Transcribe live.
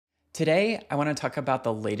Today, I want to talk about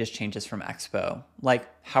the latest changes from Expo, like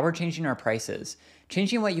how we're changing our prices,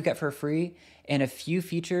 changing what you get for free, and a few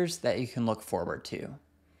features that you can look forward to.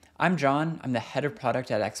 I'm John, I'm the head of product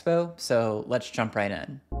at Expo, so let's jump right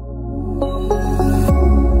in.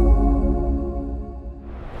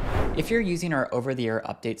 If you're using our over-the-air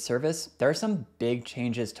update service, there are some big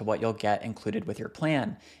changes to what you'll get included with your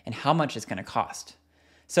plan and how much it's going to cost.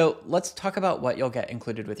 So let's talk about what you'll get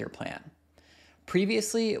included with your plan.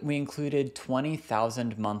 Previously, we included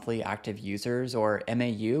 20,000 monthly active users, or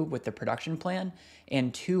MAU, with the production plan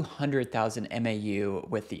and 200,000 MAU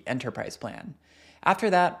with the enterprise plan. After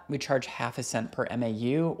that, we charge half a cent per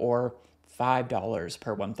MAU, or $5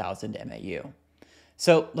 per 1,000 MAU.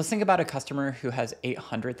 So let's think about a customer who has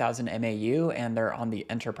 800,000 MAU and they're on the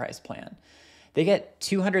enterprise plan. They get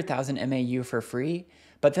 200,000 MAU for free,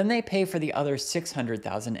 but then they pay for the other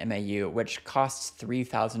 600,000 MAU, which costs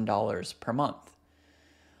 $3,000 per month.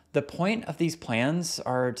 The point of these plans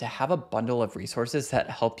are to have a bundle of resources that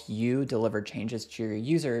help you deliver changes to your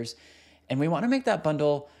users, and we want to make that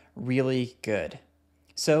bundle really good.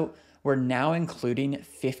 So we're now including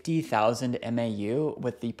 50,000 MAU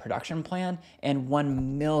with the production plan and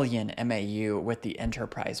 1 million MAU with the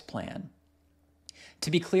enterprise plan. To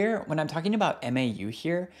be clear, when I'm talking about MAU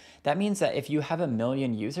here, that means that if you have 1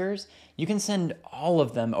 million users, you can send all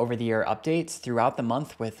of them over-the-air updates throughout the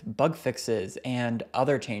month with bug fixes and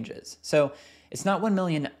other changes. So it's not 1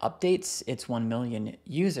 million updates, it's 1 million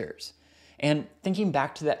users. And thinking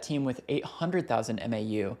back to that team with 800,000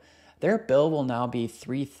 MAU, their bill will now be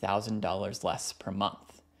 $3,000 less per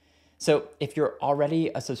month. So if you're already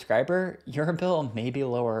a subscriber, your bill may be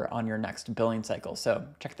lower on your next billing cycle, so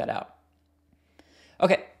check that out.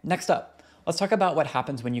 Okay, next up, let's talk about what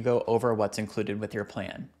happens when you go over what's included with your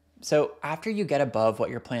plan. So after you get above what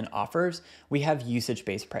your plan offers, we have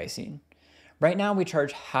usage-based pricing. Right now, we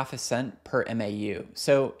charge half a cent per MAU.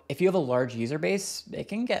 So if you have a large user base, it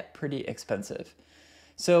can get pretty expensive.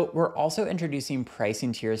 So we're also introducing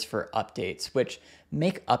pricing tiers for updates, which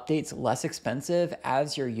make updates less expensive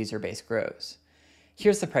as your user base grows.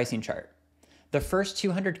 Here's the pricing chart. The first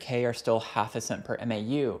 200K are still half a cent per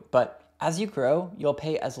MAU, but as you grow, you'll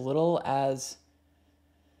pay as little as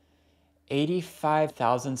 85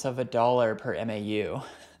 thousandths of a dollar per MAU,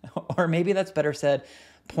 or maybe that's better said,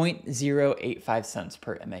 0.085 cents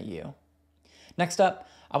per MAU. Next up,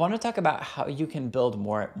 I want to talk about how you can build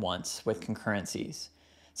more at once with concurrencies.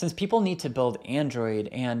 Since people need to build Android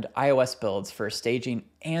and iOS builds for staging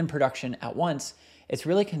and production at once, it's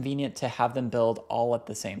really convenient to have them build all at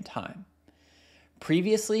the same time.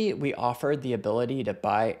 Previously, we offered the ability to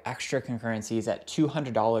buy extra concurrencies at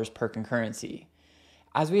 $200 per concurrency.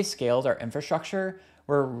 As we scaled our infrastructure,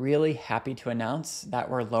 we're really happy to announce that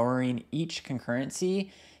we're lowering each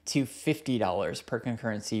concurrency to $50 per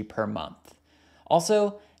concurrency per month.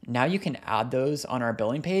 Also, now you can add those on our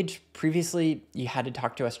billing page. Previously, you had to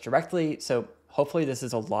talk to us directly, so hopefully this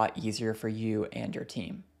is a lot easier for you and your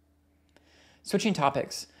team. Switching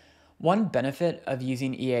topics. One benefit of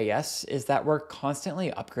using EAS is that we're constantly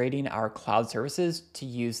upgrading our cloud services to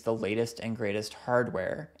use the latest and greatest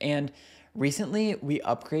hardware. And recently, we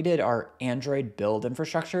upgraded our Android build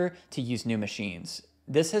infrastructure to use new machines.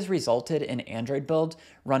 This has resulted in Android builds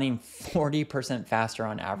running 40% faster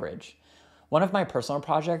on average. One of my personal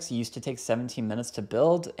projects used to take 17 minutes to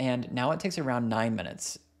build, and now it takes around 9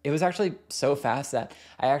 minutes. It was actually so fast that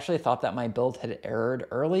I actually thought that my build had errored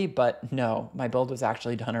early, but no, my build was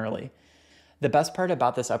actually done early. The best part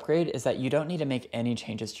about this upgrade is that you don't need to make any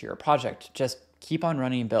changes to your project, just keep on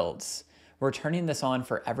running builds. We're turning this on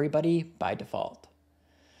for everybody by default.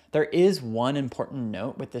 There is one important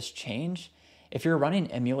note with this change. If you're running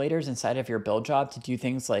emulators inside of your build job to do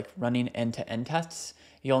things like running end-to-end tests,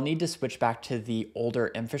 you'll need to switch back to the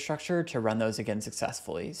older infrastructure to run those again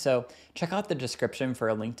successfully. So check out the description for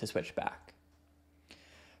a link to switch back.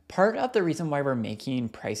 Part of the reason why we're making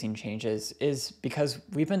pricing changes is because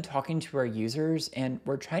we've been talking to our users and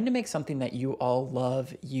we're trying to make something that you all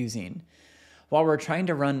love using. While we're trying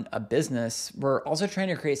to run a business, we're also trying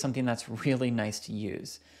to create something that's really nice to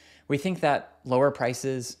use. We think that lower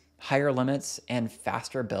prices, higher limits, and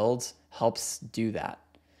faster builds helps do that.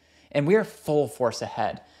 And we are full force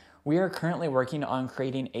ahead. We are currently working on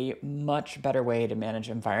creating a much better way to manage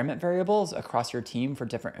environment variables across your team for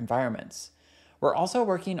different environments. We're also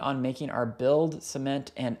working on making our build,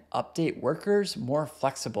 cement, and update workers more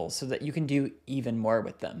flexible so that you can do even more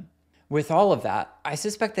with them. With all of that, I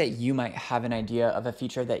suspect that you might have an idea of a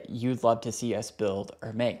feature that you'd love to see us build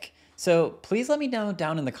or make. So please let me know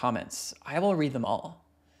down in the comments. I will read them all.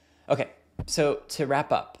 Okay, so to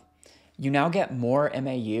wrap up, you now get more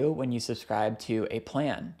MAU when you subscribe to a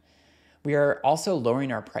plan. We are also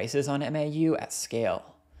lowering our prices on MAU at scale.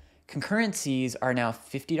 Concurrencies are now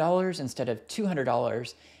 $50 instead of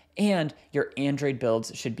 $200, and your Android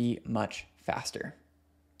builds should be much faster.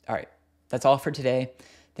 All right, that's all for today.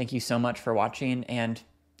 Thank you so much for watching, and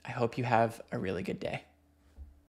I hope you have a really good day.